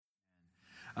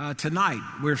Tonight,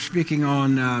 we're speaking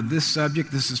on this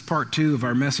subject. This is part 2 of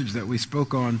our message that we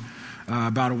spoke on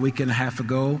about a week and a half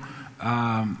ago.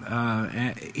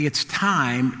 It's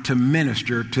time to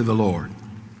minister to the Lord.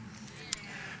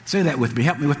 Say that with me.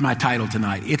 Help me with my title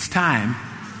tonight. It's time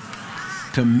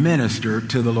to minister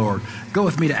to the Lord. Go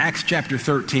with me to Acts chapter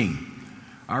 13.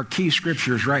 Our key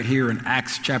scripture is right here in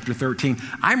Acts chapter 13.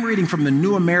 I'm reading from the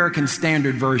New American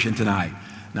Standard Version tonight.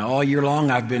 Now, all year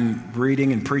long, I've been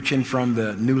reading and preaching from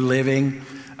the New Living,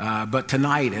 but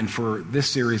tonight and for this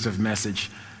series of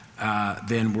message,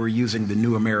 then we're using the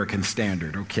New American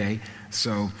Standard, okay?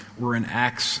 So we're in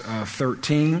Acts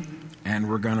 13, and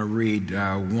we're going to read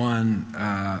 1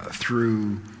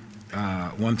 through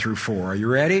 4. Are you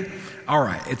ready? All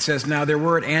right. It says, "Now there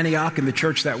were at Antioch in the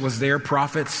church that was there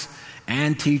prophets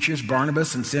and teachers,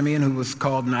 Barnabas and Simeon, who was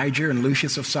called Niger, and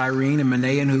Lucius of Cyrene, and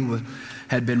Manaen, who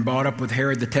had been brought up with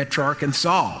Herod the Tetrarch, and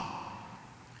Saul.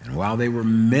 And while they were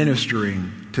ministering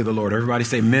to the Lord," everybody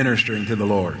say ministering to the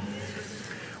Lord.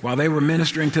 "While they were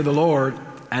ministering to the Lord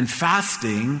and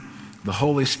fasting, the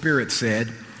Holy Spirit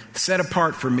said, 'Set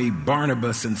apart for me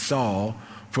Barnabas and Saul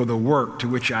for the work to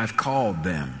which I've called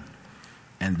them.'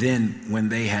 And then when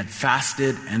they had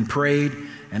fasted and prayed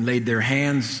and laid their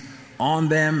hands on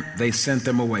them, they sent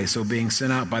them away. So being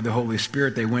sent out by the Holy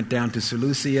Spirit, they went down to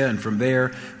Seleucia, and from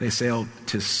there they sailed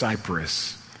to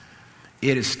Cyprus."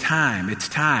 It's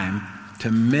time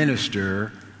to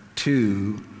minister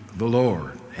to the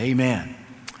Lord. Amen.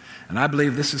 And I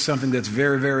believe this is something that's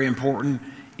very, very important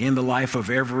in the life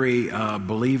of every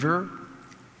believer.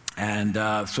 And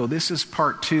so this is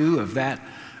part 2 of that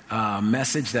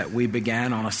message that we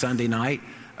began on a Sunday night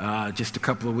just a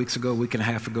couple of weeks ago, a week and a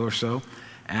half ago or so.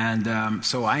 And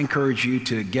so I encourage you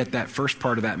to get that first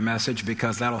part of that message,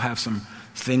 because that'll have some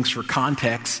things for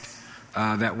context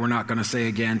that we're not going to say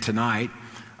again tonight,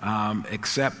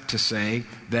 except to say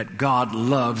that God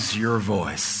loves your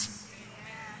voice.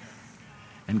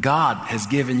 And God has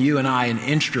given you and I an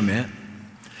instrument.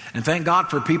 And thank God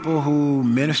for people who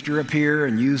minister up here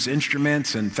and use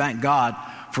instruments, and thank God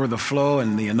for the flow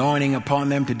and the anointing upon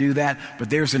them to do that. But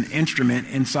there's an instrument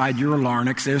inside your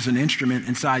larynx. There's an instrument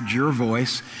inside your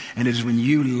voice. And it is when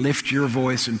you lift your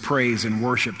voice in praise and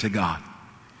worship to God.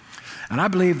 And I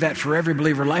believe that for every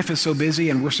believer, life is so busy,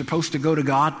 and we're supposed to go to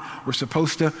God. We're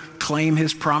supposed to claim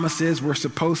His promises. We're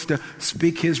supposed to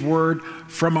speak His word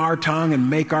from our tongue and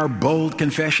make our bold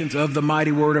confessions of the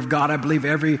mighty word of God. I believe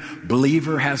every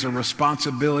believer has a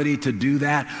responsibility to do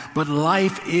that. But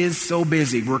life is so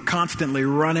busy. We're constantly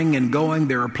running and going.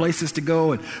 There are places to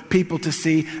go and people to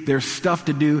see. There's stuff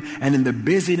to do. And in the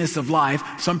busyness of life,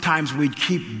 sometimes we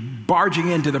keep barging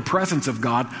into the presence of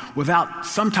God without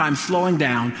sometimes slowing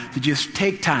down to just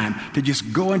take time to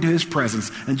just go into His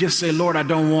presence and just say, "Lord, I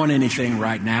don't want anything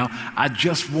right now. I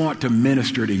just want to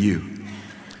minister to you."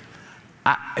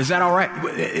 Is that all right?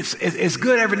 It's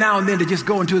good every now and then to just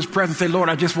go into His presence and say, "Lord,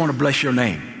 I just want to bless your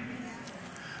name.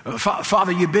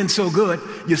 Father, you've been so good.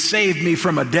 You saved me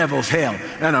from a devil's hell,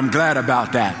 and I'm glad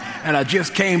about that. And I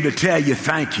just came to tell you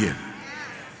thank you."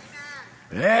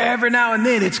 Every now and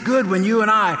then, it's good when you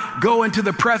and I go into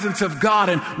the presence of God,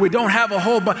 and we don't have a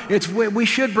whole bunch. We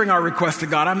should bring our request to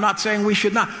God. I'm not saying we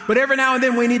should not. But every now and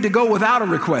then, we need to go without a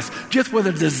request, just with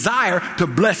a desire to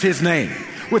bless His name,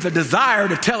 with a desire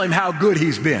to tell Him how good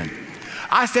He's been.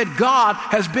 I said, God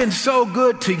has been so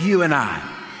good to you and I.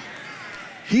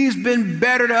 He's been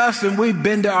better to us than we've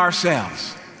been to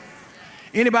ourselves.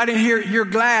 Anybody in here, you're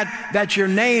glad that your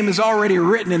name is already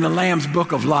written in the Lamb's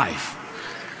Book of Life?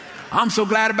 I'm so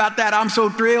glad about that. I'm so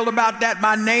thrilled about that.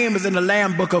 My name is in the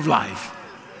Lamb Book of Life.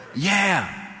 Yeah.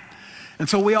 And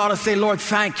so we ought to say, "Lord,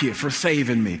 thank you for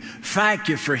saving me. Thank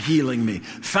you for healing me.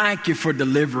 Thank you for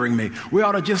delivering me." We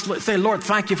ought to just say, "Lord,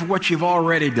 thank you for what you've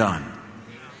already done."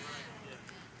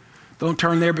 Don't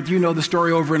turn there, but you know the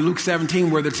story over in Luke 17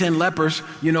 where the 10 lepers,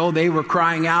 they were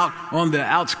crying out on the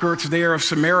outskirts there of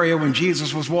Samaria when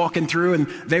Jesus was walking through, and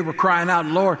they were crying out,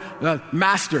 "Lord,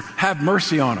 Master, have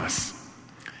mercy on us."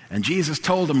 And Jesus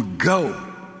told them, "Go."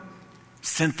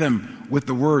 Sent them with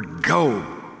the word, "Go,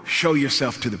 show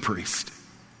yourself to the priest."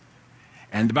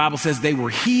 And the Bible says they were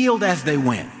healed as they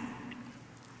went.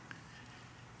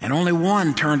 And only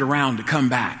one turned around to come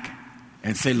back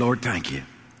and say, "Lord, thank you."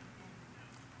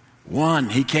 One,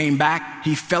 he came back,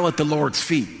 he fell at the Lord's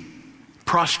feet,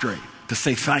 prostrate, to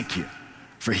say, "Thank you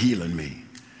for healing me."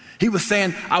 He was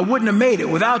saying, "I wouldn't have made it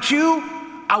without you.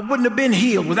 I wouldn't have been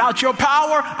healed. Without your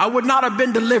power, I would not have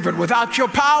been delivered. Without your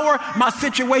power, my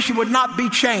situation would not be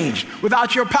changed.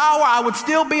 Without your power, I would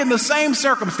still be in the same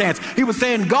circumstance." He was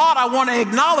saying, "God, I want to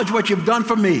acknowledge what you've done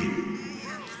for me."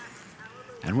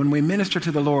 And when we minister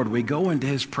to the Lord, we go into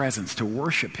his presence to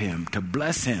worship him, to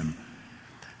bless him,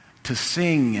 to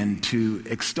sing and to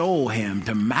extol him,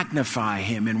 to magnify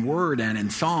him in word and in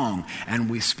song. And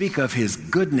we speak of his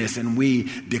goodness and we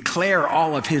declare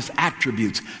all of his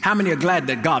attributes. How many are glad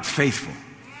that God's faithful?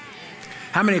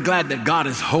 How many are glad that God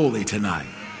is holy tonight?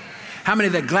 How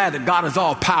many are glad that God is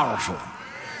all powerful?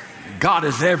 God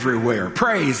is everywhere.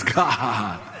 Praise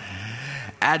God.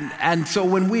 And so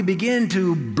when we begin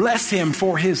to bless him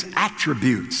for his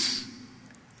attributes,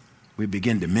 we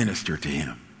begin to minister to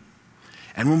him.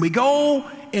 And when we go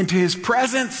into his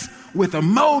presence with a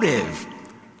motive,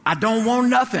 I don't want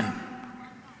nothing.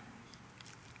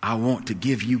 I want to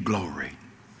give you glory.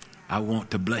 I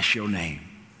want to bless your name.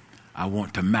 I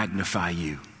want to magnify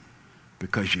you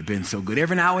because you've been so good.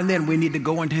 Every now and then we need to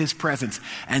go into his presence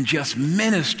and just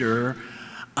minister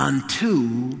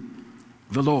unto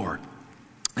the Lord.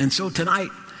 And so tonight,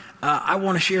 I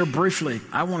want to share briefly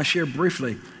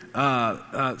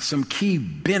some key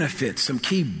benefits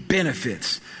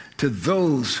to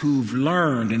those who've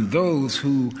learned and those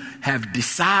who have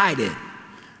decided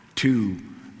to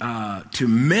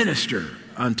minister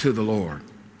unto the Lord.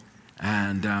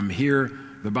 And here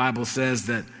the Bible says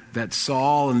that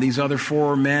Saul and these other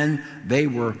 4 men, they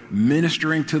were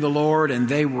ministering to the Lord and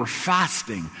they were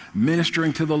fasting,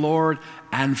 ministering to the Lord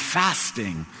and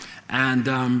fasting. And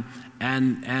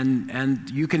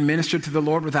you can minister to the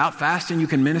Lord without fasting. You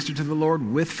can minister to the Lord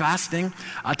with fasting.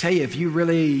 I'll tell you, if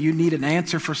you need an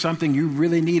answer for something, you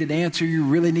really need an answer. You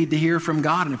really need to hear from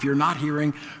God. And if you're not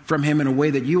hearing from him in a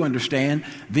way that you understand,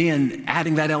 then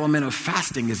adding that element of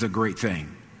fasting is a great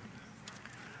thing.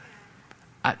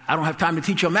 I don't have time to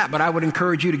teach on that, but I would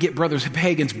encourage you to get Brother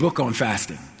Hagin's book on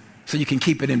fasting so you can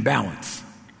keep it in balance.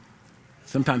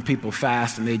 Sometimes people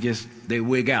fast and they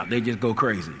wig out. They just go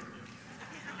crazy.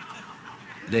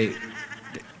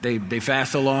 They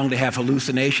fast so long, they have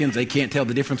hallucinations. They can't tell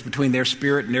the difference between their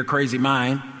spirit and their crazy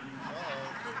mind.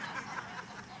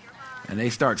 And they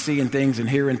start seeing things and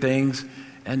hearing things.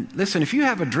 And listen, if you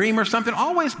have a dream or something,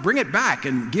 always bring it back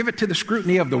and give it to the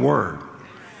scrutiny of the Word.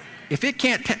 If it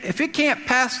can't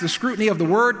pass the scrutiny of the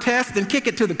Word test, then kick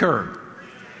it to the curb.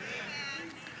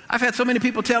 I've had so many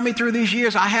people tell me through these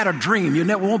years, I had a dream. You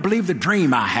never won't believe the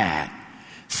dream I had.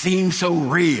 Seemed so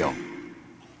real.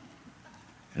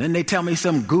 And then they tell me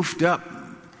some goofed up,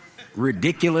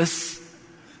 ridiculous,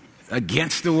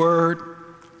 against the Word.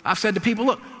 I've said to people,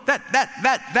 look,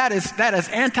 that is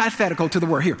antithetical to the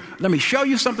Word. Here, let me show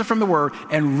you something from the Word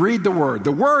and read the Word.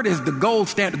 The Word is the gold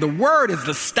standard. The Word is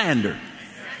the standard.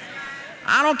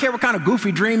 I don't care what kind of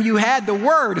goofy dream you had. The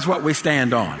Word is what we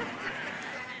stand on.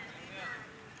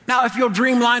 Now, if your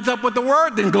dream lines up with the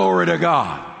Word, then glory to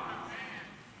God.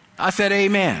 I said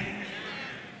amen.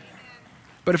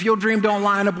 But if your dream don't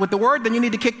line up with the Word, then you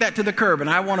need to kick that to the curb. And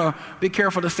I want to be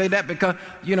careful to say that because,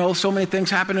 so many things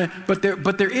happen. But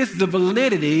there is the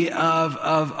validity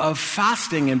of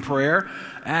fasting and prayer.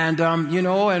 And,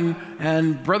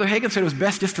 and Brother Hagin said it was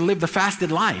best just to live the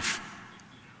fasted life.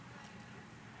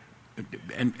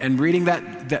 And reading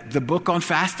the book on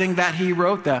fasting that he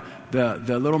wrote,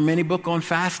 the little mini book on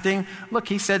fasting, look,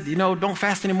 he said, don't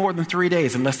fast any more than 3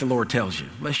 days unless the Lord tells you,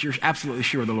 unless you're absolutely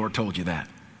sure the Lord told you that.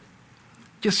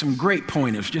 Just some great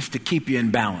pointers just to keep you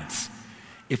in balance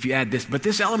if you add this. But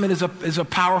this element is a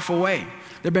powerful way. There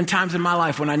have been times in my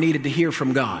life when I needed to hear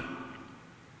from God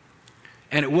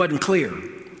and it wasn't clear.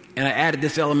 And I added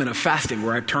this element of fasting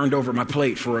where I turned over my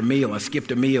plate for a meal. I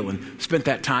skipped a meal and spent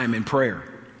that time in prayer.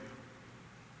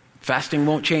 Fasting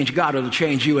won't change God, it'll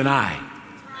change you and I.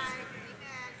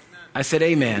 I said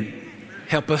amen.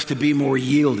 Help us to be more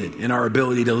yielded in our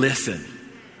ability to listen.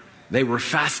 They were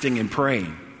fasting and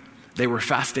praying. They were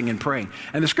fasting and praying.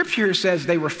 And the scripture here says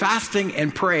they were fasting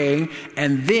and praying,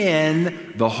 and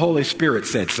then the Holy Spirit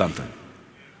said something.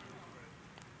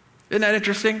 Isn't that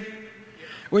interesting?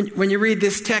 When you read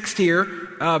this text here,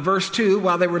 verse 2,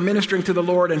 while they were ministering to the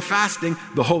Lord and fasting,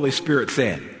 the Holy Spirit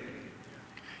said.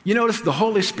 You notice the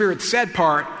Holy Spirit said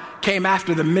part came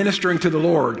after the ministering to the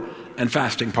Lord and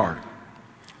fasting part.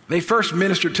 They first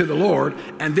ministered to the Lord,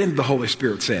 and then the Holy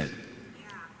Spirit said.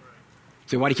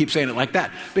 So why do you keep saying it like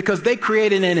that? Because they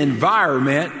created an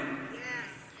environment.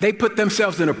 They put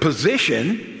themselves in a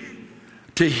position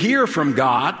to hear from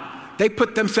God. They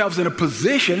put themselves in a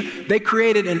position. They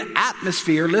created an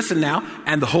atmosphere. Listen now.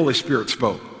 And the Holy Spirit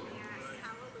spoke.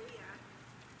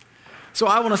 So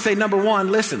I want to say, number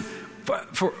one, listen.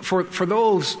 For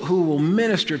those who will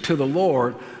minister to the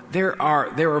Lord, there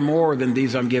are more than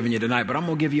these I'm giving you tonight. But I'm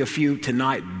going to give you a few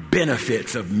tonight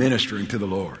benefits of ministering to the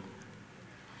Lord.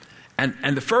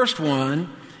 And the first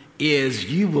one is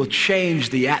you will change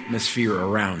the atmosphere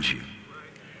around you.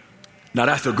 Now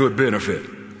that's a good benefit.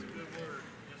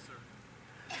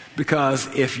 Because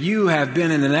if you have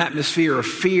been in an atmosphere of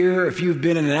fear, if you've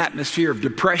been in an atmosphere of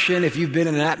depression, if you've been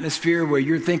in an atmosphere where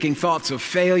you're thinking thoughts of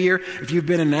failure, if you've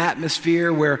been in an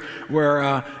atmosphere where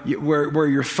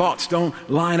your thoughts don't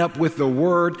line up with the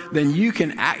Word, then you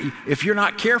can, if you're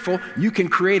not careful, you can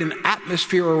create an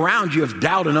atmosphere around you of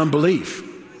doubt and unbelief.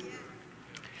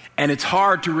 And it's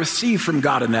hard to receive from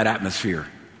God in that atmosphere.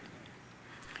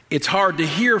 It's hard to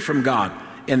hear from God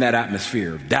in that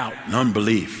atmosphere of doubt and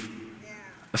unbelief.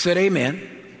 I said amen.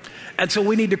 And so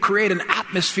we need to create an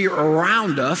atmosphere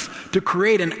around us,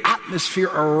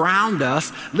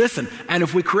 Listen, and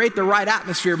if we create the right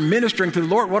atmosphere ministering to the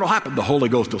Lord, what will happen? The Holy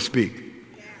Ghost will speak.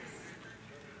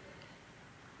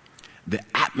 The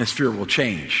atmosphere will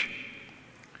change.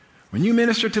 When you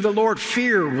minister to the Lord,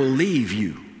 fear will leave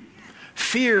you.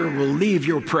 Fear will leave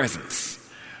your presence.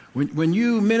 When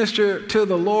you minister to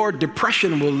the Lord,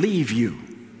 depression will leave you.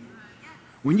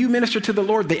 When you minister to the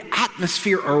Lord, the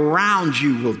atmosphere around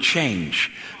you will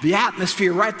change. The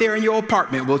atmosphere right there in your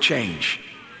apartment will change.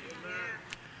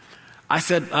 I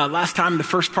said last time, the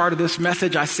first part of this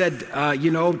message, I said,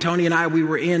 Tony and I, we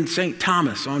were in St.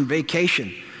 Thomas on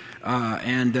vacation.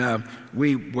 I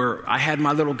had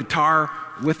my little guitar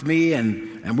with me,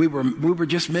 and we were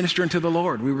just ministering to the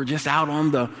Lord. We were just out on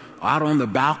the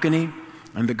balcony.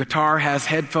 And the guitar has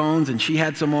headphones, and she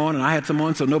had some on, and I had some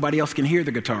on, so nobody else can hear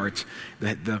the guitar. It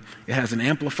has an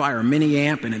amplifier, a mini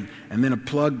amp, and then a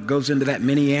plug goes into that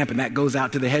mini amp, and that goes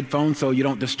out to the headphones, so you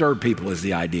don't disturb people is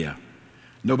the idea.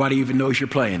 Nobody even knows you're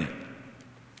playing it.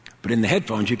 But in the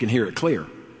headphones, you can hear it clear.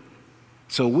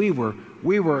 So we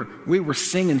were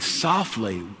singing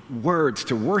softly words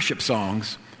to worship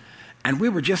songs. And we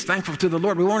were just thankful to the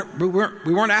Lord. We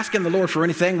weren't asking the Lord for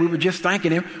anything. We were just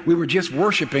thanking Him. We were just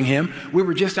worshiping Him. We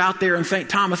were just out there in St.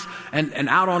 Thomas and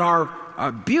out on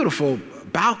our beautiful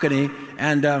balcony.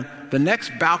 And the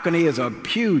next balcony is a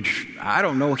huge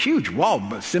wall,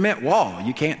 but cement wall.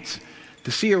 You can't,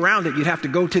 to see around it, you'd have to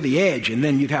go to the edge, and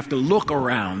then you'd have to look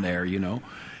around there,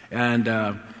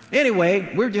 And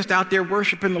anyway, we're just out there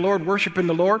worshiping the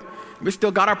Lord. We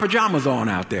still got our pajamas on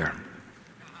out there.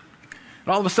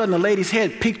 And all of a sudden, the lady's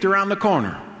head peeked around the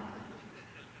corner.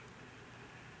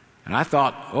 And I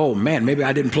thought, oh man, maybe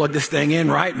I didn't plug this thing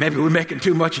in right. Maybe we're making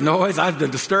too much noise. I've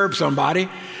disturbed somebody.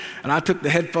 And I took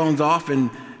the headphones off and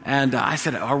I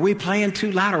said, are we playing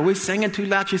too loud? Are we singing too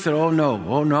loud? She said, oh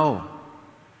no.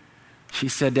 She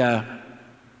said,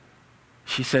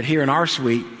 here in our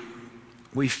suite,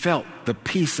 we felt the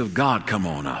peace of God come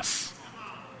on us.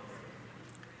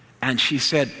 And she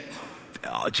said,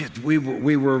 we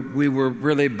were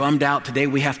really bummed out today.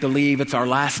 We have to leave. It's our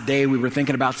last day. We were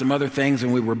thinking about some other things,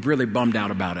 and we were really bummed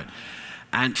out about it.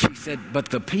 And she said, but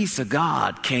the peace of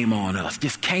God came on us,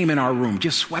 just came in our room,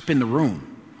 just swept in the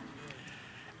room.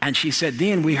 And she said,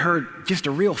 then we heard just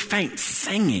a real faint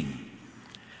singing.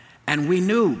 And we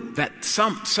knew that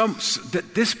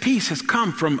that this peace has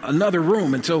come from another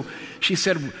room. And so she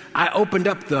said, I opened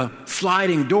up the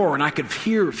sliding door, and I could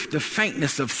hear the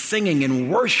faintness of singing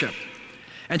and worship.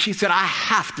 And she said,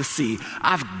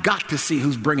 I've got to see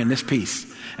who's bringing this peace.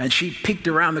 And she peeked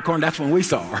around the corner. That's when we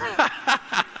saw her.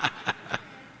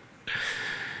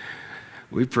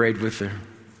 We prayed with her.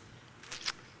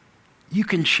 You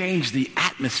can change the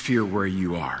atmosphere where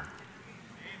you are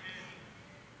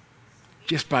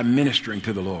just by ministering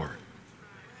to the Lord.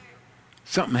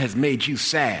 Something has made you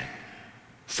sad.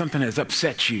 Something has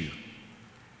upset you.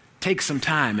 Take some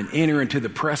time and enter into the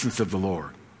presence of the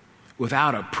Lord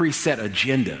without a preset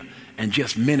agenda, and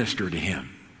just minister to Him.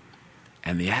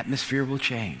 And the atmosphere will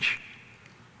change.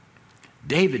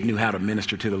 David knew how to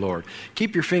minister to the Lord.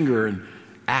 Keep your finger in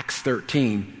Acts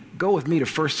 13. Go with me to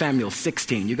 1 Samuel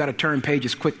 16. You got to turn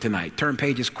pages quick tonight. Turn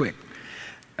pages quick.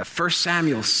 1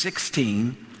 Samuel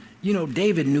 16,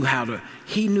 David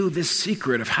he knew this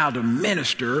secret of how to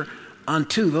minister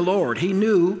unto the Lord. He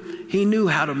knew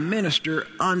how to minister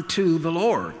unto the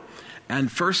Lord.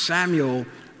 And 1 Samuel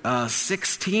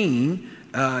 16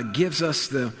 gives us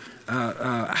the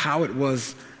how it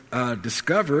was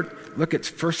discovered. Look at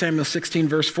 1 Samuel 16,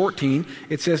 verse 14.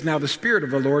 It says, now the Spirit of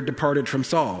the Lord departed from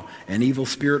Saul. An evil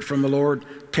spirit from the Lord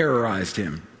terrorized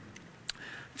him.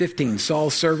 15,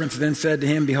 Saul's servants then said to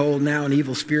him, behold, now an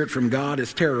evil spirit from God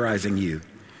is terrorizing you.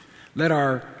 Let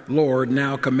our Lord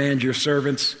now command your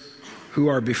servants who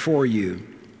are before you,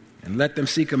 and let them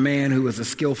seek a man who is a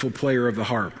skillful player of the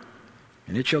harp.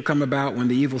 And it shall come about when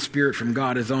the evil spirit from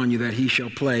God is on you that he shall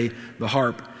play the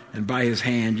harp, and by his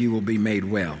hand you will be made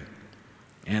well.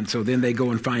 And so then they go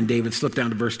and find David. Slip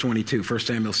down to verse 22, 1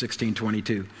 Samuel 16,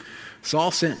 22. Saul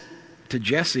sent to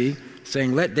Jesse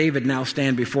saying, let David now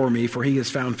stand before me, for he has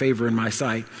found favor in my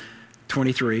sight.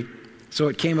 23. So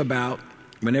it came about,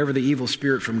 whenever the evil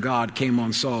spirit from God came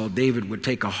on Saul, David would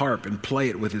take a harp and play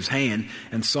it with his hand,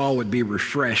 and Saul would be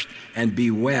refreshed and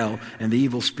be well, and the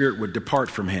evil spirit would depart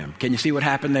from him. Can you see what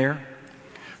happened there?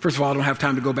 First of all, I don't have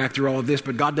time to go back through all of this,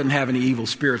 but God doesn't have any evil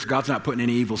spirits. God's not putting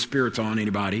any evil spirits on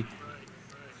anybody.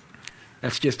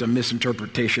 That's just a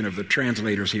misinterpretation of the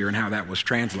translators here and how that was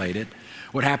translated.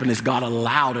 What happened is God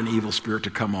allowed an evil spirit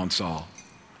to come on Saul.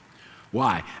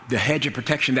 Why? The hedge of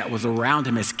protection that was around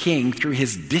him as king, through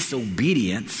his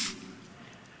disobedience,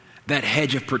 that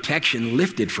hedge of protection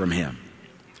lifted from him.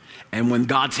 And when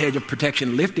God's hedge of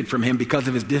protection lifted from him because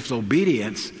of his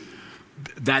disobedience,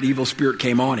 that evil spirit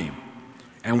came on him.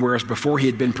 And whereas before he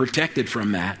had been protected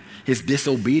from that, his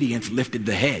disobedience lifted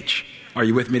the hedge. Are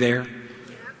you with me there?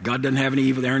 God doesn't have any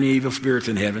evil. There aren't any evil spirits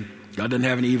in heaven. God doesn't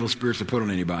have any evil spirits to put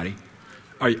on anybody.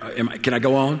 Can I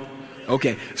go on?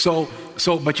 Okay.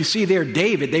 But you see there,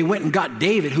 David, they went and got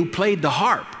David, who played the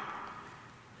harp.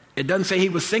 It doesn't say he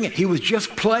was singing. He was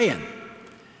just playing.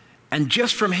 And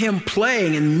just from him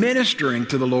playing and ministering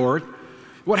to the Lord,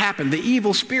 what happened? The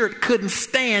evil spirit couldn't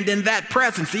stand in that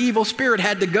presence. The evil spirit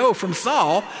had to go from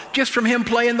Saul just from him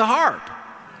playing the harp.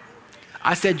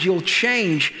 I said, you'll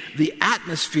change the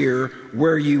atmosphere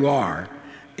where you are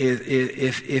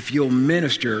if you'll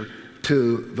minister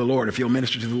to the Lord, if you'll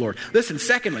minister to the Lord. Listen,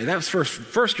 secondly, that was first.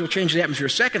 First, you'll change the atmosphere.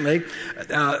 Secondly,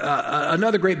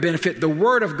 another great benefit, the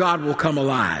Word of God will come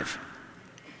alive.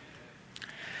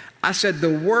 I said,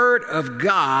 the Word of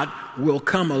God will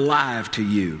come alive to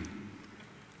you.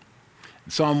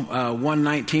 Psalm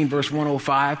 119, verse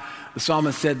 105, the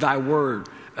psalmist said, thy word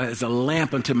is a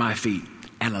lamp unto my feet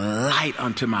and a light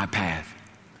unto my path.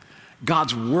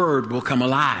 God's word will come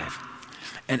alive.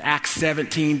 In Acts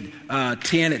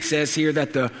 17:10, it says here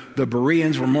that the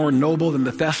Bereans were more noble than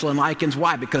the Thessalonians.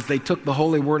 Why? Because they took the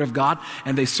holy word of God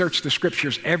and they searched the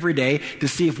scriptures every day to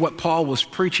see if what Paul was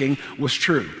preaching was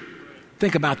true.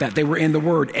 Think about that. They were in the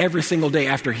Word every single day.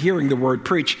 After hearing the Word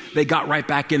preached, they got right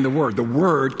back in the Word. The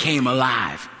Word came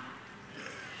alive.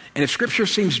 And if Scripture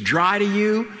seems dry to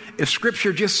you, if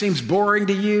Scripture just seems boring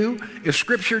to you, if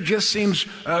Scripture just seems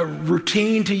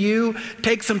routine to you,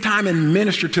 take some time and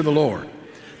minister to the Lord.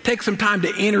 Take some time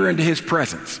to enter into His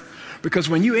presence. Because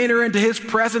when you enter into His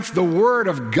presence, the Word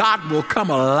of God will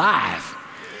come alive.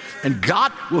 And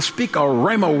God will speak a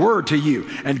rhema word to you.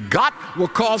 And God will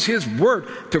cause His word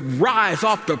to rise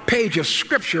off the page of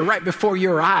Scripture right before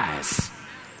your eyes.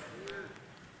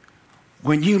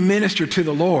 When you minister to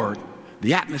the Lord,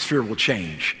 the atmosphere will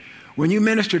change. When you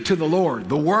minister to the Lord,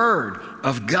 the Word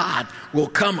of God will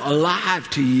come alive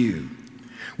to you.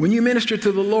 When you minister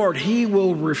to the Lord, He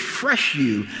will refresh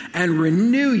you and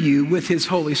renew you with His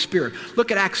Holy Spirit.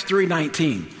 Look at Acts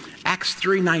 3:19. Acts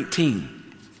 3:19.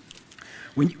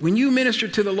 When you minister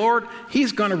to the Lord,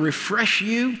 He's going to refresh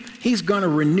you. He's going to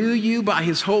renew you by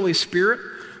His Holy Spirit.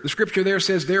 The scripture there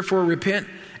says, therefore repent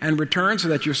and return so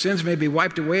that your sins may be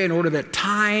wiped away, in order that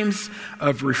times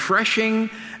of refreshing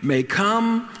may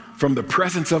come from the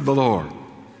presence of the Lord.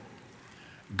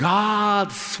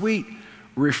 God's sweet,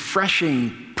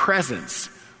 refreshing presence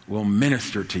will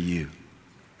minister to you.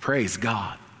 Praise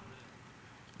God.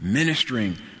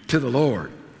 Ministering to the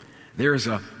Lord. There's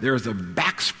a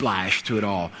backsplash to it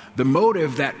all. The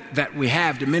motive that we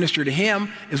have to minister to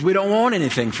Him is we don't want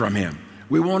anything from Him.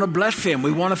 We want to bless Him.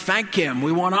 We want to thank Him.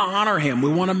 We want to honor Him. We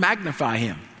want to magnify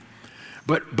Him.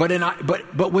 But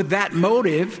with that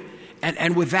motive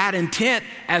and with that intent,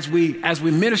 as we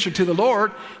minister to the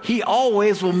Lord, He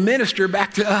always will minister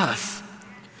back to us.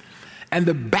 And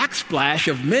the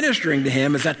backsplash of ministering to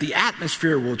Him is that the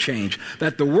atmosphere will change,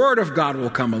 that the Word of God will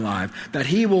come alive, that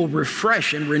He will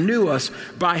refresh and renew us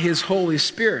by His Holy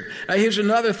Spirit. Now, here's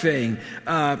another thing.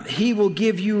 He will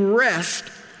give you rest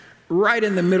right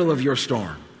in the middle of your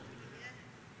storm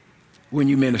when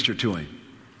you minister to Him.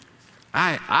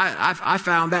 I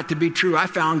found that to be true. I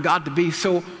found God to be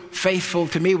so faithful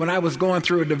to me when I was going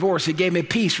through a divorce. He gave me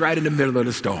peace right in the middle of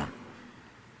the storm.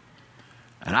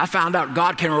 And I found out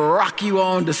God can rock you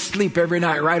on to sleep every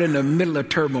night right in the middle of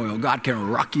turmoil. God can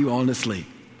rock you on to sleep.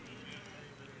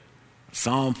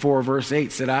 Psalm 4 verse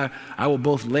 8 said, I will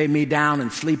both lay me down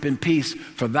and sleep in peace,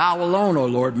 for thou alone, O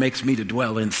Lord, makes me to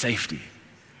dwell in safety.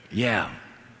 Yeah.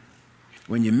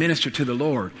 When you minister to the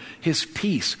Lord, His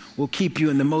peace will keep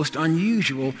you in the most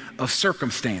unusual of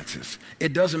circumstances.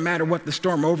 It doesn't matter what the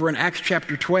storm. Over in Acts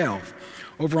chapter 12,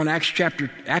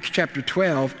 Acts chapter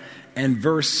 12 and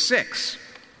verse 6,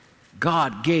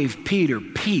 God gave Peter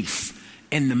peace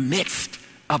in the midst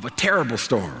of a terrible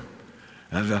storm.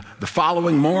 The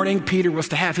following morning, Peter was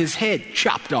to have his head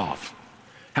chopped off.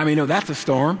 How many know that's a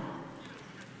storm?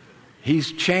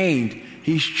 He's chained.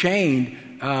 He's chained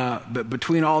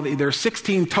between there are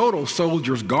 16 total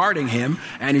soldiers guarding him,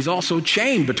 and he's also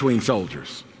chained between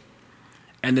soldiers.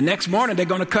 And the next morning, they're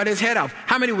going to cut his head off.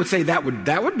 How many would say that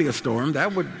would be a storm?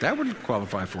 That would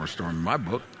qualify for a storm in my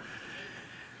book.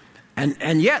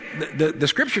 And yet, the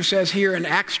scripture says here in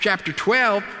Acts chapter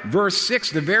 12, verse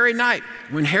 6, the very night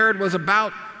when Herod was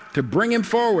about to bring him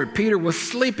forward, Peter was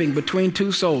sleeping between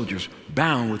two soldiers,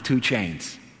 bound with two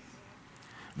chains.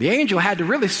 The angel had to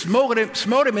really smote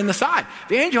him in the side.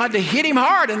 The angel had to hit him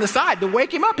hard in the side to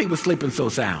wake him up. He was sleeping so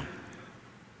sound.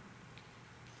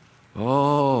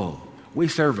 Oh, we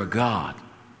serve a God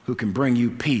who can bring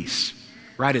you peace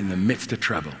right in the midst of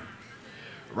trouble.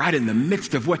 Right in the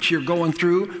midst of what you're going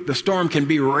through, the storm can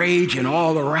be raging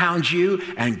all around you,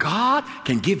 and God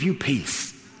can give you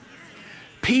peace.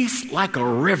 Peace like a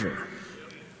river.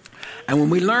 And when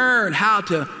we learn how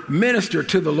to minister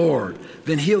to the Lord,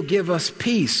 then He'll give us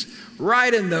peace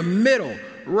right in the middle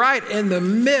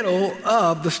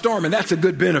of the storm. And that's a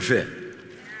good benefit.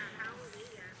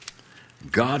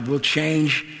 God will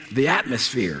change the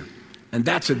atmosphere. And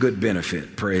that's a good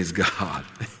benefit. Praise God.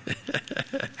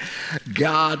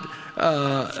 God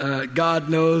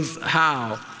knows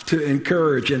how to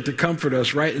encourage and to comfort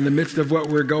us right in the midst of what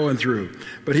we're going through.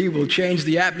 But He will change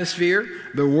the atmosphere.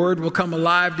 The Word will come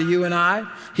alive to you and I.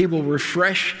 He will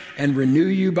refresh and renew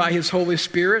you by His Holy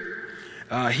Spirit.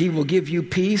 He will give you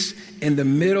peace in the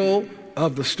middle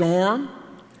of the storm.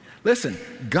 Listen,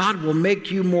 God will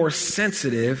make you more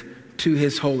sensitive to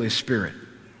His Holy Spirit.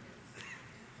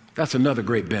 That's another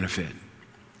great benefit.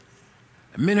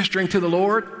 Ministering to the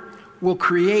Lord will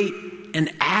create an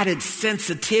added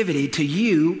sensitivity to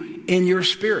you in your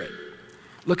spirit.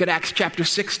 Look at Acts chapter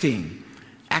 16.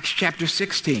 Acts chapter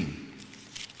 16.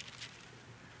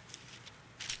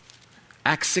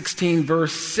 Acts 16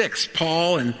 verse 6.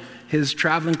 Paul and his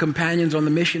traveling companions on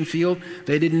the mission field,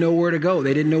 they didn't know where to go.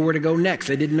 They didn't know where to go next.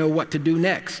 They didn't know what to do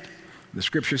next. The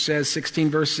scripture says, 16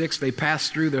 verse 6, they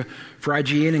passed through the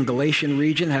Phrygian and Galatian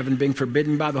region, having been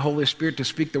forbidden by the Holy Spirit to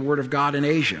speak the word of God in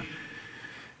Asia.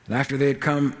 And after they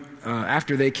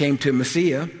came to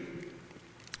Mysia,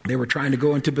 they were trying to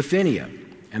go into Bithynia,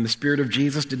 and the Spirit of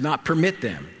Jesus did not permit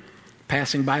them.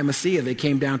 Passing by Mysia, they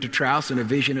came down to Troas, and a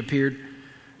vision appeared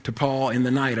to Paul in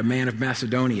the night. A man of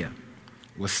Macedonia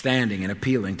was standing and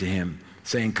appealing to him,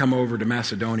 saying, "Come over to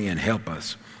Macedonia and help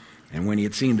us." And when he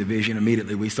had seen the vision,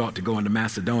 immediately we sought to go into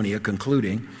Macedonia,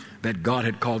 concluding that God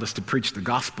had called us to preach the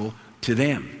gospel to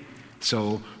them.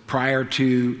 So prior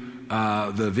to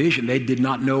the vision, they did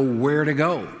not know where to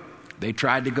go. They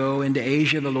tried to go into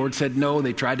Asia. The Lord said no.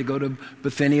 They tried to go to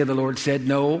Bithynia. The Lord said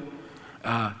no.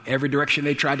 Every direction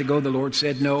they tried to go, the Lord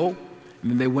said no.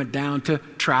 And then they went down to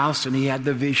Troas, and he had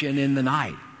the vision in the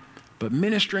night. But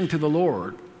ministering to the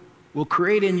Lord will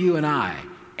create in you and I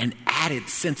an added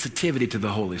sensitivity to the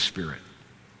Holy Spirit.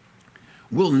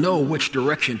 We'll know which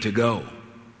direction to go.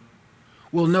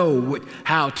 We'll know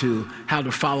how to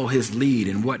follow His lead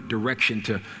and what direction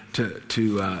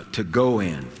to go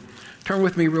in. Turn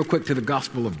with me real quick to the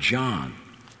Gospel of John.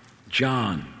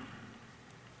 John,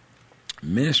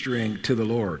 ministering to the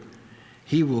Lord.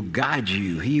 He will guide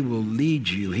you. He will lead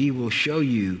you. He will show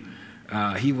you.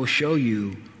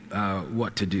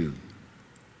 What to do.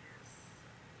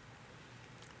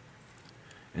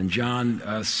 In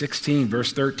John 16,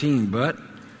 verse 13, but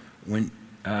when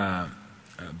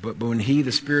He,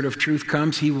 the Spirit of truth,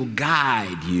 comes, He will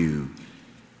guide you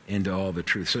into all the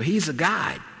truth. So He's a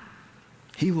guide.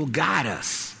 He will guide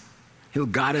us. He'll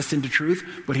guide us into truth,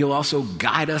 but He'll also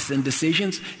guide us in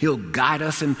decisions. He'll guide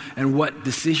us in what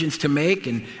decisions to make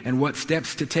and what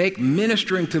steps to take.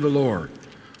 Ministering to the Lord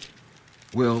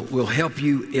will help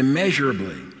you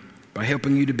immeasurably by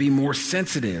helping you to be more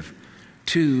sensitive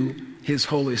to His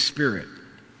Holy Spirit.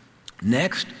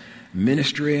 Next,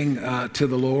 ministering to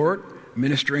the Lord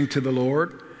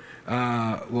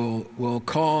will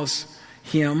cause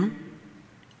Him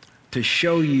to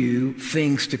show you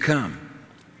things to come.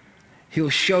 He'll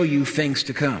show you things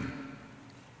to come.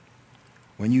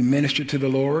 When you minister to the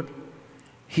Lord,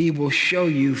 He will show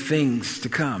you things to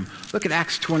come. Look at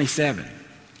Acts 27.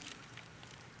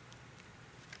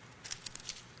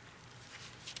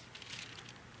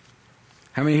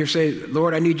 How many here say,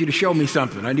 "Lord, I need you to show me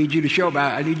something. I need you to show.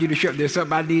 There's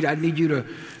something I need you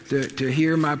to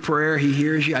hear my prayer." He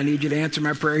hears you. I need you to answer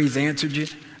my prayer. He's answered you.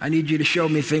 I need you to show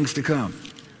me things to come.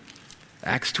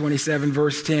 Acts 27,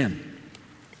 verse 10.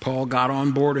 Paul got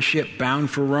on board a ship bound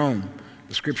for Rome.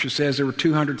 The scripture says there were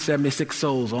 276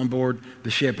 souls on board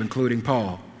the ship, including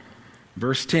Paul.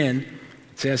 Verse 10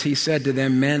 says, he said to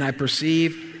them, "Men, I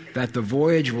perceive that the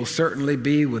voyage will certainly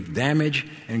be with damage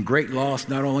and great loss,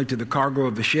 not only to the cargo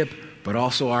of the ship, but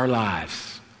also our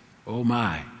lives. Oh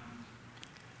my.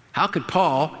 How could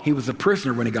Paul, he was a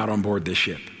prisoner when he got on board this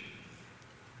ship.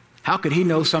 How could he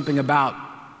know something about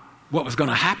what was going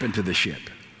to happen to the ship?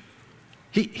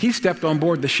 He stepped on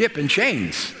board the ship in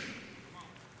chains.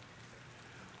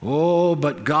 Oh,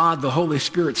 but God, the Holy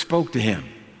Spirit, spoke to him.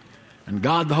 And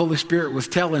God, the Holy Spirit, was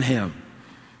telling him,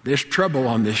 there's trouble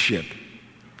on this ship.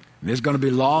 There's going to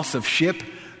be loss of ship.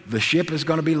 The ship is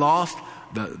going to be lost.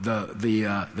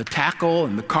 The tackle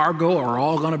and the cargo are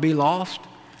all going to be lost.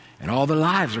 And all the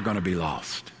lives are going to be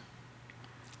lost.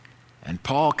 And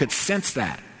Paul could sense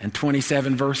that in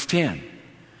 27 verse 10.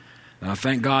 Now,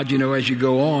 thank God, as you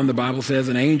go on, the Bible says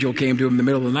an angel came to him in the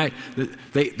middle of the night.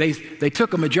 They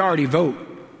took a majority vote.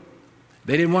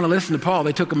 They didn't want to listen to Paul.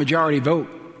 They took a majority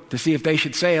vote to see if they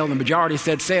should sail. The majority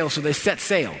said sail, so they set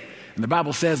sail. And the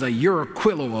Bible says a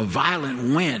Euraquilo, a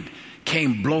violent wind,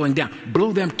 came blowing down,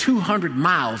 blew them 200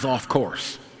 miles off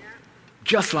course.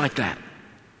 Just like that.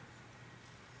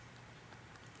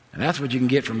 And that's what you can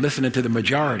get from listening to the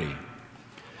majority.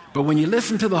 But when you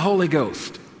listen to the Holy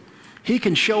Ghost, He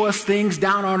can show us things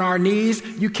down on our knees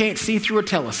you can't see through a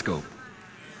telescope.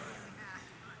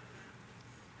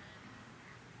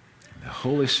 The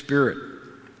Holy Spirit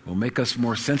will make us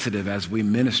more sensitive as we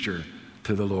minister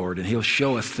to the Lord, and He'll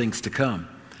show us things to come.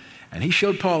 And He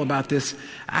showed Paul about this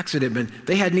accident. But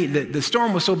they hadn't eaten. The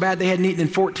storm was so bad they hadn't eaten in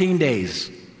 14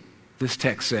 days, this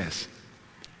text says.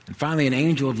 And finally an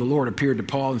angel of the Lord appeared to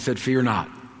Paul and said, "Fear not.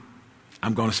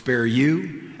 I'm going to spare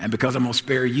you, and because I'm going to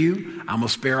spare you, I'm going to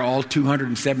spare all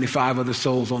 275 other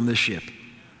souls on this ship.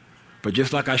 But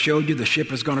just like I showed you, the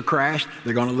ship is going to crash.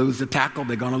 They're going to lose the tackle.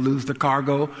 They're going to lose the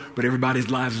cargo. But everybody's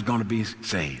lives is going to be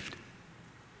saved."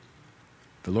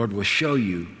 The Lord will show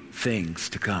you things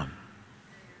to come.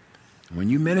 When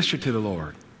you minister to the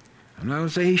Lord, I'm not going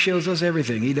to say He shows us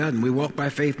everything. He doesn't. We walk by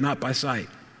faith, not by sight.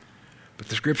 But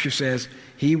the Scripture says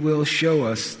He will show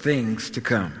us things to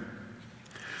come.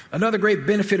 Another great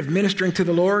benefit of ministering to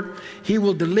the Lord, He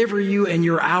will deliver you in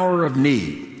your hour of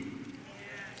need.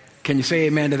 Can you say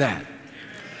amen to that?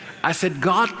 I said,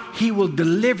 God, He will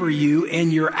deliver you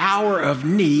in your hour of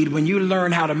need when you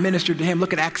learn how to minister to Him.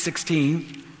 Look at Acts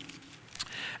 16.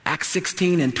 Acts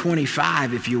 16 and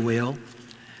 25, if you will.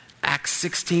 Acts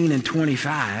 16 and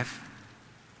 25.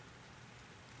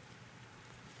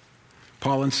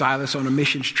 Paul and Silas on a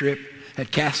missions trip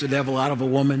had cast the devil out of a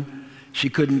woman. She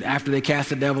couldn't, after they cast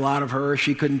the devil out of her,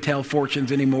 she couldn't tell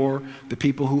fortunes anymore. The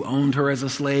people who owned her as a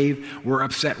slave were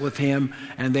upset with him,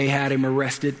 and they had him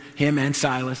arrested, him and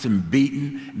Silas, and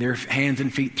beaten, their hands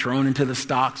and feet thrown into the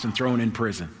stocks and thrown in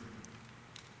prison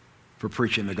for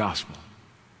preaching the gospel.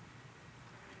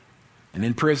 And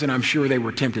in prison, I'm sure they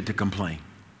were tempted to complain.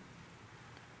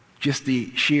 Just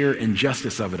the sheer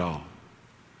injustice of it all.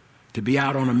 To be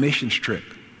out on a missions trip,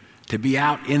 to be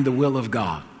out in the will of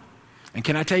God. And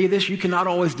can I tell you this? You cannot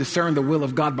always discern the will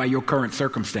of God by your current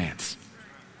circumstance.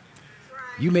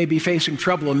 You may be facing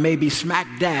trouble and may be smack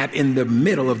dab in the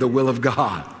middle of the will of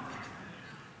God.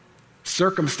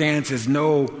 Circumstance is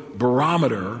no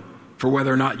barometer for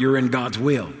whether or not you're in God's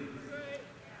will.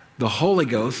 The Holy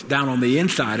Ghost down on the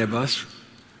inside of us,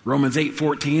 Romans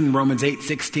 8:14, Romans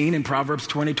 8:16, and Proverbs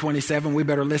 20:27, we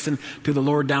better listen to the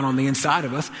Lord down on the inside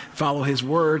of us, follow His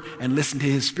word, and listen to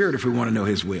His Spirit if we want to know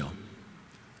His will.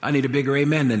 I need a bigger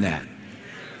amen than that.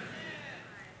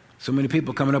 So many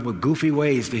people coming up with goofy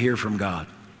ways to hear from God.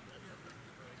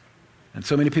 And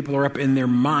so many people are up in their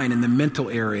mind, in the mental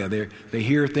area. They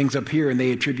hear things up here and they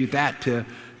attribute that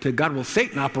to God. Well,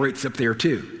 Satan operates up there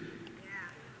too.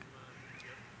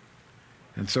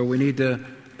 And so we need to,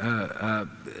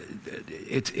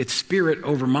 it's spirit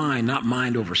over mind, not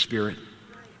mind over spirit.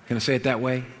 Can I say it that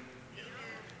way?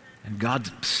 And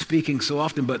God's speaking so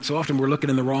often, but so often we're looking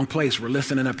in the wrong place. We're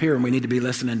listening up here and we need to be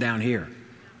listening down here.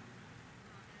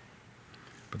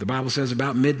 But the Bible says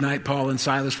about midnight, Paul and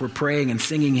Silas were praying and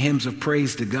singing hymns of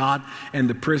praise to God, and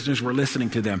the prisoners were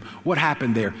listening to them. What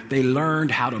happened there? They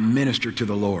learned how to minister to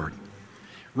the Lord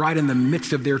right in the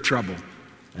midst of their trouble.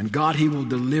 And God, He will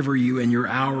deliver you in your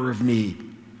hour of need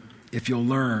if you'll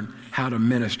learn how to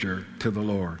minister to the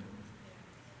Lord.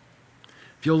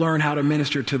 If you'll learn how to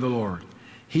minister to the Lord,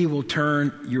 He will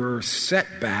turn your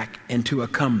setback into a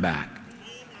comeback.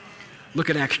 Look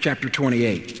at Acts chapter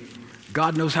 28.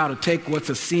 God knows how to take what's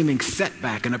a seeming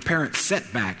setback, an apparent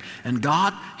setback. And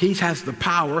God, He has the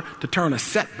power to turn a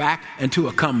setback into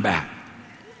a comeback.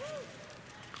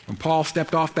 When Paul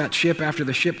stepped off that ship after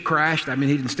the ship crashed, he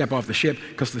didn't step off the ship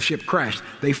because the ship crashed.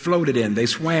 They floated in, they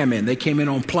swam in, they came in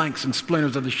on planks and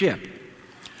splinters of the ship.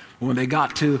 When they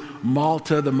got to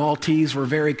Malta, the Maltese were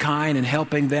very kind in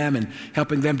helping them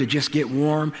to just get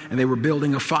warm, and they were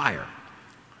building a fire.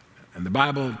 And the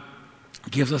Bible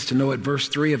gives us to know at verse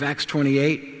 3 of Acts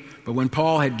 28, but when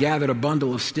Paul had gathered a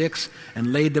bundle of sticks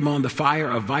and laid them on the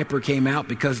fire, a viper came out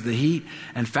because of the heat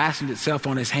and fastened itself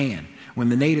on his hand. When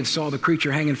the natives saw the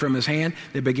creature hanging from his hand,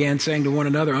 they began saying to one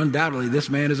another, undoubtedly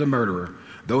this man is a murderer.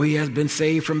 Though he has been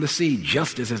saved from the sea,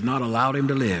 justice has not allowed him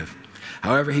to live.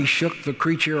 However, he shook the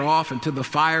creature off into the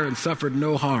fire and suffered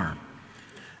no harm.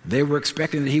 They were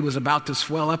expecting that he was about to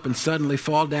swell up and suddenly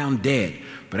fall down dead.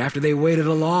 But after they waited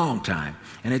a long time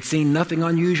and had seen nothing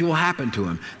unusual happen to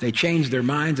him, they changed their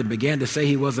minds and began to say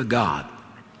he was a god.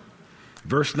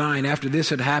 Verse 9, after this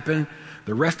had happened,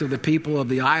 the rest of the people of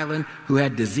the island who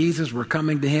had diseases were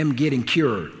coming to him getting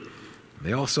cured.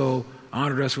 They also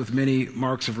honored us with many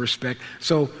marks of respect.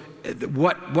 So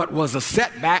what was a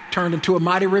setback turned into a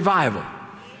mighty revival.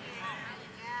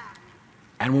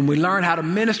 And when we learn how to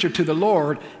minister to the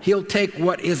Lord, he'll take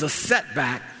what is a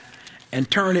setback and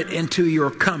turn it into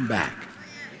your comeback.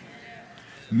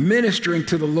 Ministering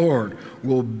to the Lord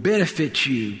will benefit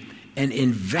you in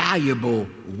invaluable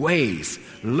ways,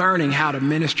 learning how to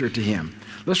minister to him.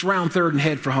 Let's round third and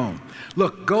head for home.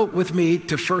 Look, go with me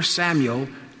to 1 Samuel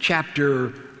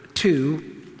chapter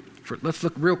 2. Let's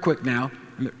look real quick now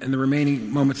in the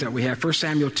remaining moments that we have. 1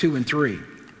 Samuel 2 and 3.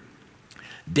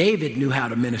 David knew how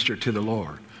to minister to the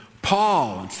Lord.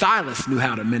 Paul and Silas knew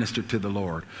how to minister to the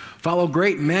Lord. Follow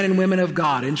great men and women of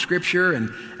God in Scripture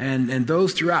and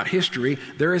those throughout history.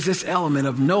 There is this element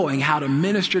of knowing how to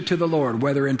minister to the Lord,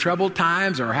 whether in troubled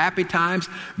times or happy times.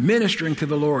 Ministering to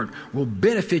the Lord will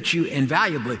benefit you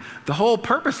invaluably. The whole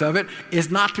purpose of it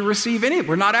is not to receive any.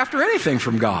 We're not after anything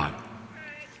from God.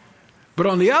 But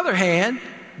on the other hand,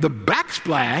 the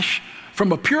backsplash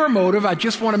from a pure motive, I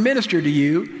just want to minister to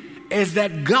you, is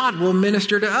that God will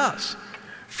minister to us.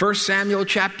 1 Samuel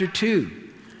chapter 2,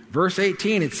 verse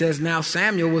 18, it says, now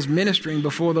Samuel was ministering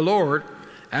before the Lord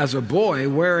as a boy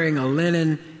wearing a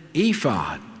linen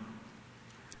ephod.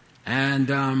 And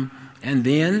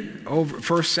then over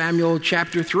 1 Samuel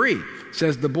chapter 3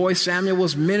 says the boy Samuel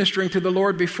was ministering to the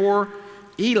Lord before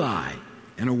Eli.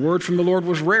 And a word from the Lord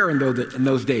was rare in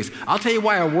those days. I'll tell you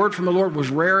why a word from the Lord was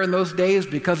rare in those days,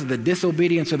 because of the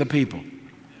disobedience of the people.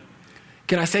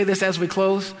 Can I say this as we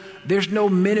close? There's no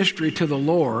ministry to the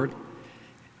Lord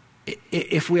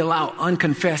if we allow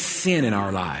unconfessed sin in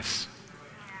our lives.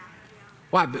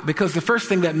 Why? Because the first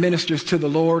thing that ministers to the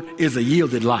Lord is a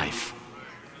yielded life.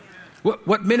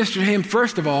 What ministers to him,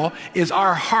 first of all, is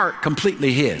our heart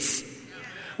completely his.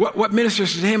 What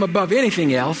ministers to him above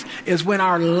anything else is when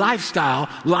our lifestyle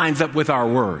lines up with our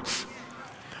words.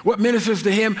 What ministers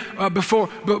to him before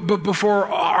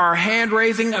our hand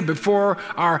raising, before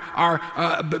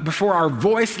our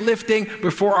voice lifting,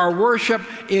 before our worship,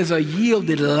 is a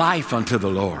yielded life unto the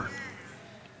Lord.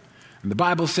 And the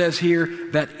Bible says here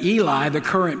that Eli, the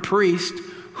current priest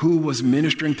who was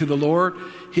ministering to the Lord,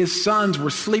 his sons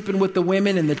were sleeping with the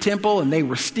women in the temple, and they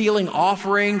were stealing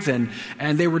offerings, and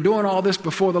they were doing all this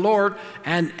before the Lord.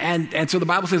 And so the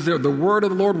Bible says the word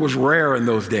of the Lord was rare in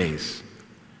those days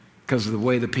because of the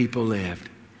way the people lived.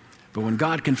 But when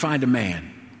God can find a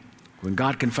man, when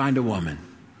God can find a woman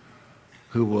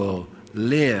who will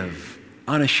live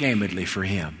unashamedly for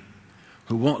him,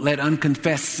 who won't let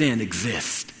unconfessed sin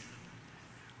exist,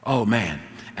 oh man.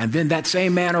 And then that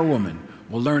same man or woman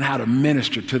will learn how to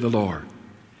minister to the Lord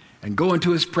and go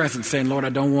into his presence saying, Lord, I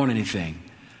don't want anything.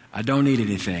 I don't need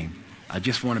anything. I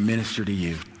just want to minister to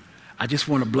you. I just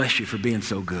want to bless you for being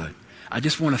so good. I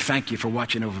just want to thank you for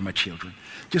watching over my children.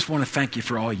 Just want to thank you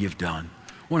for all you've done.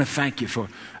 I want to thank you for,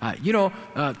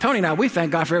 Tony and I, we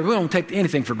thank God for everything. We don't take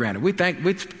anything for granted.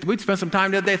 We'd spent some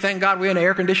time the other day, thank God we're in an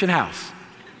air-conditioned house.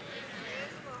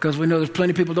 Because we know there's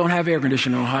plenty of people who don't have air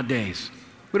conditioning on hot days.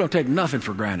 We don't take nothing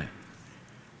for granted.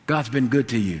 God's been good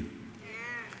to you.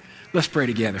 Let's pray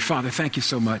together. Father, thank you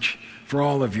so much for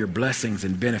all of your blessings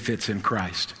and benefits in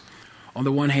Christ. On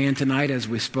the one hand, tonight as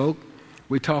we spoke,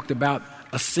 we talked about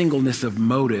a singleness of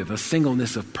motive, a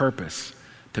singleness of purpose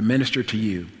to minister to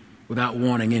you without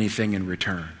wanting anything in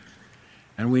return.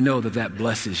 And we know that that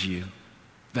blesses you,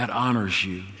 that honors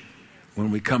you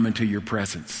when we come into your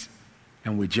presence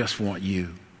and we just want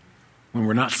you. When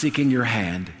we're not seeking your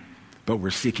hand, but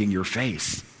we're seeking your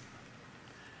face.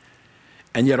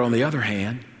 And yet on the other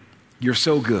hand, you're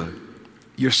so good.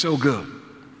 You're so good.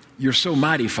 You're so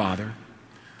mighty, Father,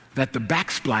 that the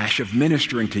backsplash of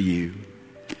ministering to you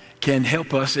can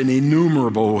help us in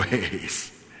innumerable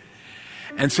ways.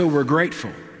 And so we're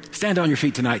grateful. Stand on your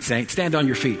feet tonight, saints. Stand on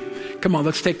your feet. Come on,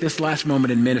 let's take this last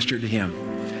moment and minister to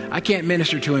him. I can't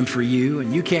minister to him for you,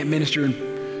 and you can't minister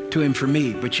to him for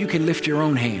me, but you can lift your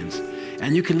own hands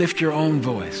and you can lift your own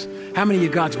voice. How many of you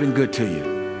God's been good to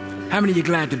you? How many of you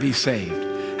glad to be saved?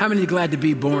 How many of you glad to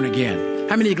be born again?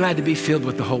 How many of you glad to be filled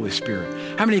with the Holy Spirit?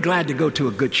 How many of you glad to go to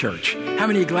a good church? How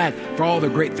many of you glad for all the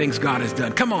great things God has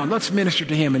done? Come on, let's minister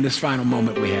to him in this final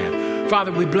moment we have.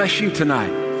 Father, we bless you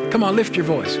tonight. Come on, lift your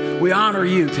voice. We honor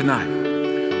you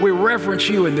tonight. We reverence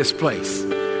you in this place.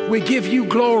 We give you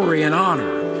glory and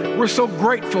honor. We're so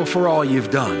grateful for all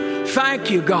you've done.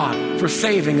 Thank you, God, for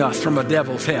saving us from a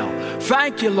devil's hell.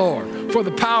 Thank you, Lord, for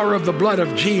the power of the blood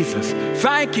of Jesus.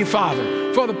 Thank you,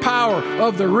 Father, for the power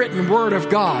of the written word of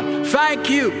God. Thank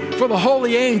you for the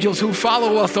holy angels who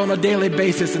follow us on a daily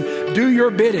basis and do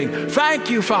your bidding. Thank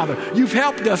you, Father. You've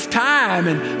helped us time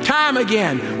and time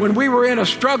again. When we were in a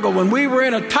struggle, when we were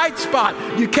in a tight spot,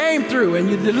 you came through and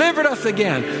you delivered us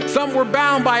again. Some were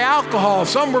bound by alcohol.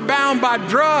 Some were bound by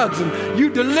drugs, and you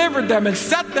delivered them and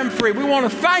set them free. We want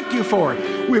to thank you for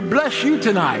it. We bless you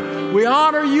tonight. We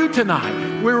honor you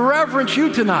tonight. We reverence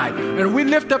you tonight. And we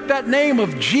lift up that name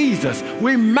of Jesus.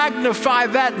 We magnify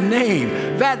that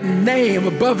name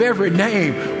above every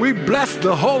name. We bless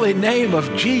the holy name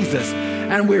of Jesus.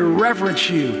 And we reverence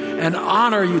you and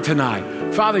honor you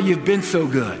tonight. Father, you've been so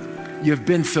good. You've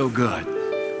been so good.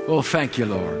 Oh, thank you,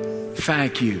 Lord.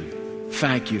 Thank you.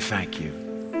 Thank you. Thank you.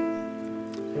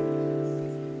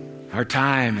 Our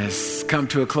time has come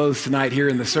to a close tonight here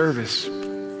in the service.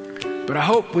 But I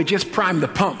hope we just prime the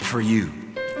pump for you,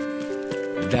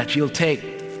 that you'll take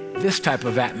this type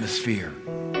of atmosphere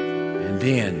and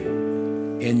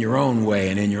then in your own way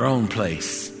and in your own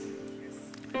place,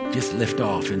 just lift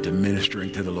off into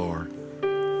ministering to the Lord.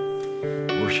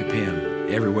 Worship him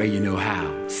every way you know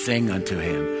how. Sing unto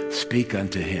him. Speak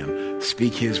unto him.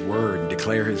 Speak his word and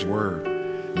declare his word.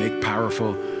 Make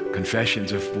powerful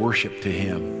confessions of worship to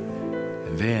him.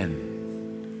 And then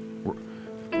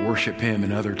worship him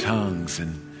in other tongues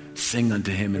and sing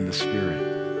unto him in the Spirit.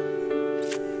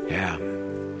 Yeah.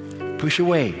 Push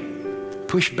away.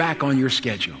 Push back on your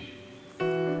schedule.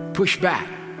 Push back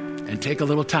and take a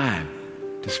little time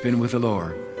to spend with the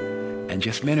Lord and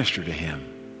just minister to him.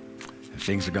 And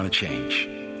things are going to change.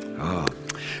 Oh.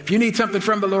 If you need something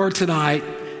from the Lord tonight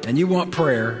and you want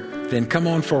prayer, then come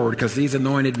on forward, because these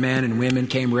anointed men and women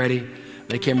came ready.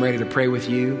 They came ready to pray with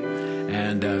you.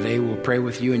 And they will pray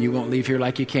with you, and you won't leave here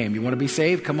like you came. You want to be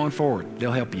saved? Come on forward.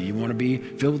 They'll help you. You want to be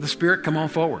filled with the Spirit? Come on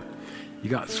forward.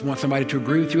 You want somebody to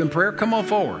agree with you in prayer? Come on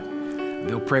forward.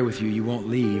 They'll pray with you. You won't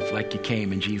leave like you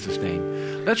came, in Jesus'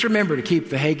 name. Let's remember to keep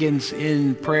the Hagins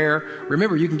in prayer.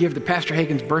 Remember, you can give the Pastor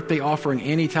Hagin's birthday offering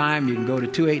anytime. You can go to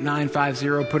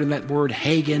 28950, put in that word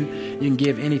Hagin. You can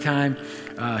give anytime.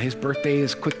 His birthday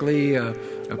is quickly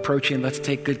approaching. Let's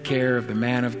take good care of the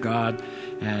man of God.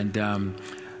 And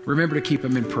remember to keep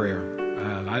them in prayer.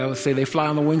 I always say they fly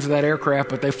on the wings of that aircraft,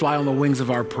 but they fly on the wings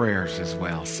of our prayers as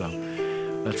well. So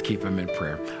let's keep them in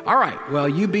prayer. All right. Well,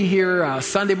 you be here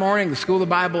Sunday morning, the School of the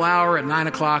Bible hour at 9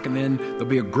 o'clock, and then there'll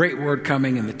be a great word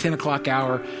coming in the 10 o'clock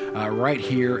hour right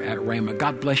here at Rhema.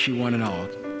 God bless you one and all.